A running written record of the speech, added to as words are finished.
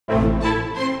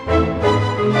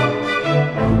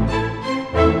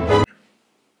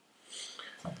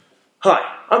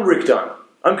I'm Ric Dunn.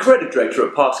 I'm Creative Director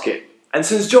at PassKit, and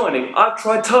since joining, I've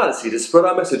tried tirelessly to spread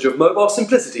our message of mobile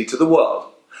simplicity to the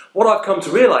world. What I've come to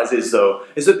realise is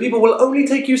that people will only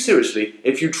take you seriously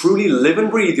if you truly live and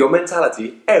breathe your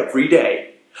mentality every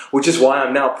day. Which is why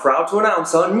I'm now proud to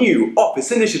announce our new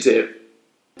Office initiative.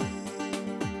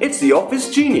 It's the Office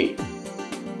Genie,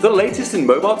 the latest in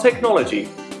mobile technology,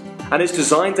 and it's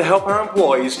designed to help our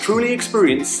employees truly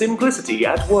experience simplicity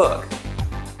at work.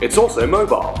 It's also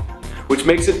mobile, which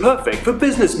makes it perfect for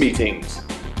business meetings,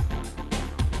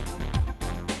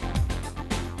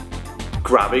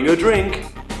 grabbing a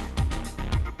drink,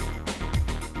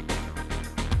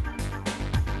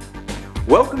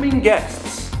 welcoming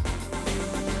guests,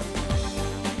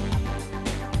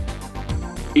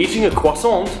 eating a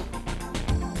croissant,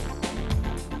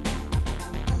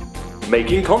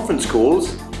 making conference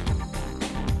calls,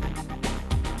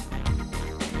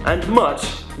 and much,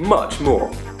 much more.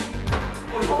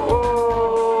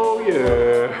 Oh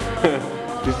yeah!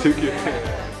 Just took you.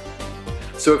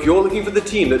 So if you're looking for the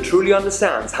team that truly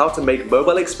understands how to make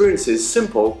mobile experiences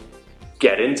simple,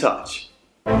 get in touch.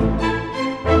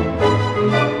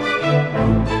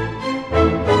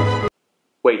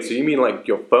 Wait, so you mean like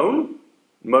your phone?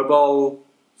 Mobile?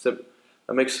 So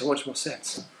that makes so much more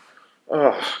sense.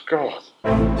 Oh, God.